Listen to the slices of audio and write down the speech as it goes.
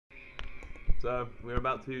So we're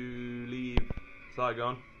about to leave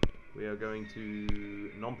Saigon. We are going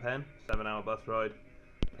to Phnom Penh, 7-hour bus ride.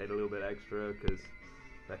 Paid a little bit extra because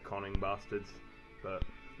they're conning bastards, but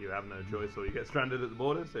you have no choice or you get stranded at the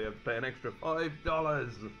border, so you have to pay an extra $5.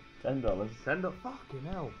 $10. $10? Fucking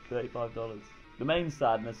hell. $35. The main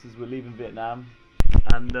sadness is we're leaving Vietnam,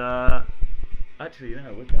 and actually,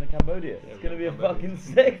 no, we're going to Cambodia. Yeah, it's going to be a Cambodia. fucking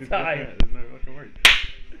sick time. There's no fucking worry.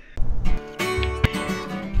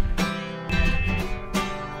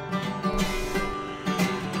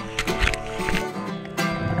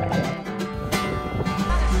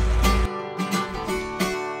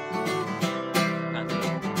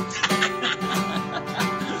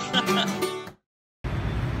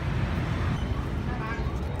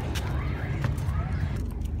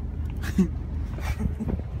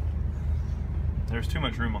 There's too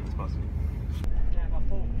much room on this bus. This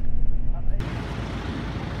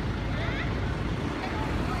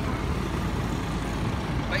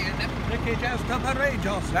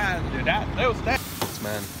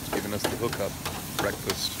man is giving us the hookup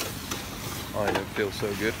breakfast. I don't feel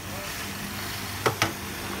so good.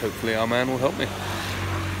 Hopefully our man will help me.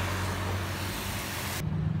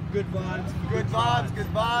 Good vibes, good vibes, good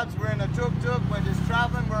vibes. We're in a tuk-tuk, we're just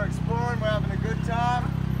traveling, we're exploring, we're having a good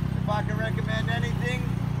time. If I can recommend anything,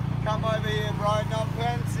 come over here, bro. Phnom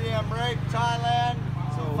Penh, Siem Reap, Thailand.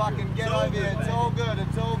 So fucking get over here. It's all good,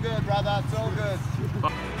 brother. It's all good.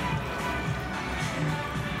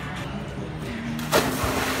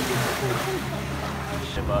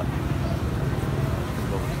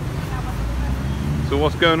 So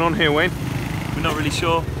what's going on here, Wayne? We're not really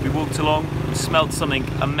sure. We walked along, we smelt something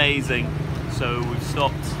amazing, so we've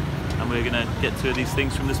stopped and we're going to get 2 of these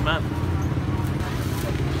things from this man.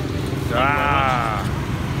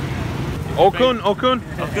 Okun. Okun.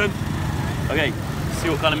 Okay, see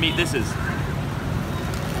what kind of meat this is.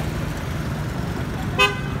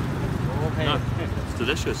 No, it's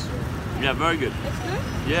delicious. Yeah, very good. It's good?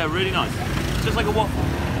 Yeah, really nice. It's just like a waffle.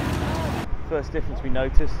 First difference we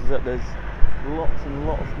noticed is that there's lots and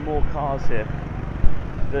lots more cars here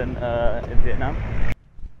than in Vietnam.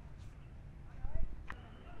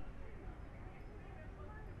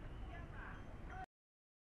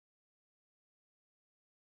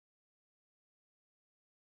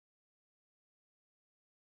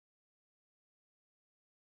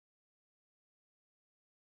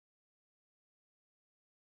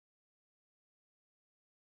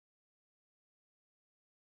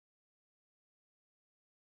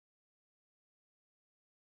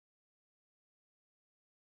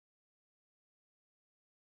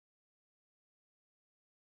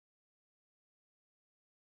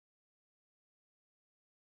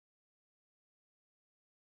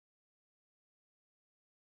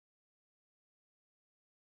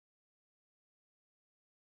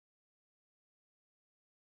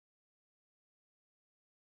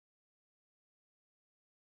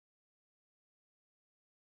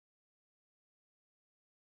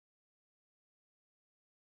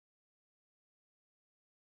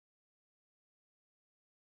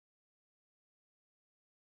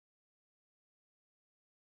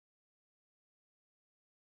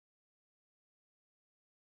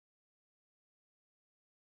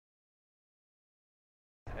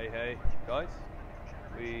 Hey guys,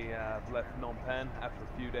 we have left Phnom Penh after a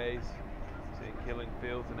few days seeing killing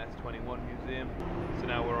fields and S21 museum. So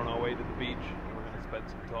now we're on our way to the beach and we're going to spend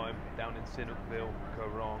some time down in Sinukville, Koh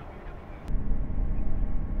Rong.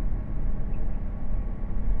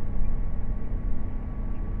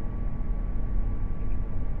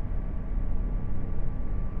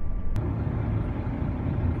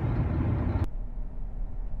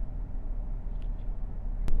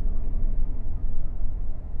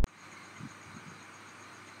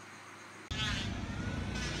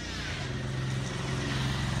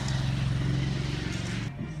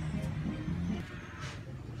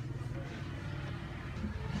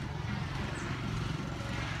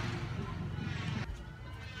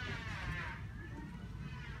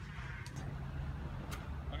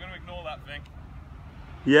 Ignore that thing.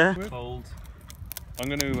 Yeah? Cold. I'm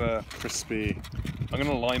going to crispy. I'm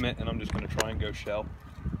going to lime it and I'm just going to try and go shell.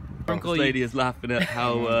 This lady is laughing at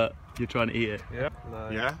how you're trying to eat it. Yeah.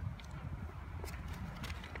 Yeah?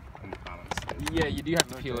 Yeah, you do have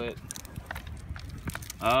to peel it.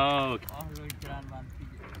 Oh.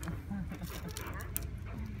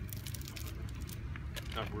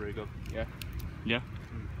 That's really good. Yeah. Yeah.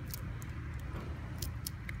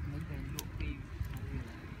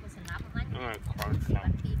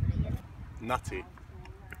 Nutty.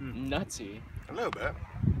 Nutty. A little bit.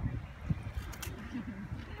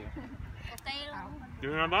 Do you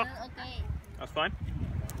remember? That's fine.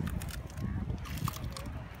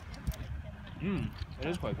 It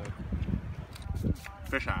is quite good.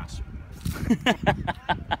 Fish ass.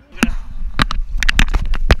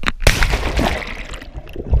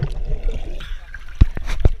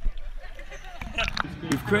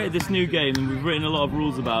 We've created this new game and we've written a lot of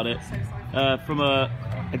rules about it from a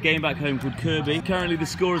game back home called Kirby. Currently the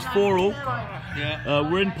score is 4-all. Yeah.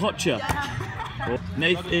 We're in Potcha.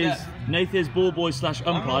 Nath is ball boy /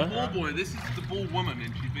 umpire. I'm not ball boy, this is the ball woman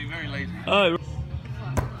and she's being very lazy. Oh!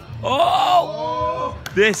 Oh!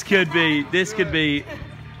 This could be.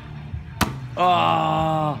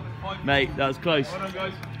 Ah, oh, mate, that was close. Well done,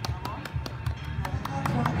 guys.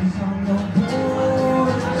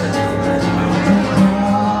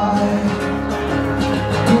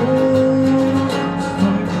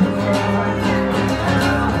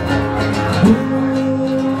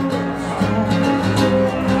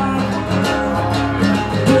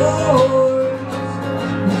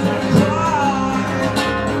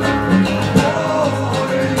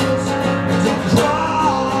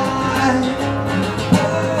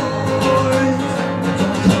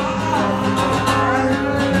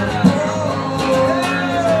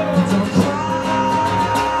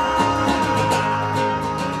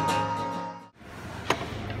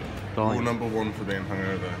 Rule number 1 for being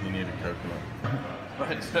hungover, you need a coconut.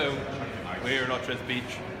 Right, so we're here in Otres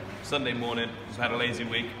Beach, Sunday morning. Just had a lazy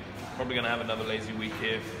week. Probably going to have another lazy week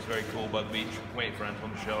here. It's very cool by the beach. Waiting for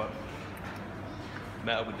Anton to show up.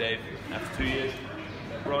 Met up with Dave after 2 years.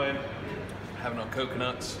 Brian, having our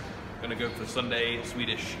coconuts. Going to go for Sunday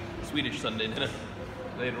Swedish Sunday dinner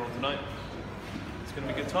later on tonight. It's going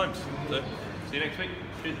to be good times. So see you next week.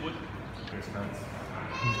 Cheers, boys. Cheers, fans.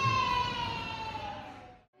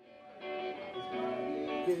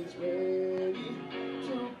 It's ready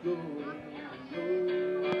to go.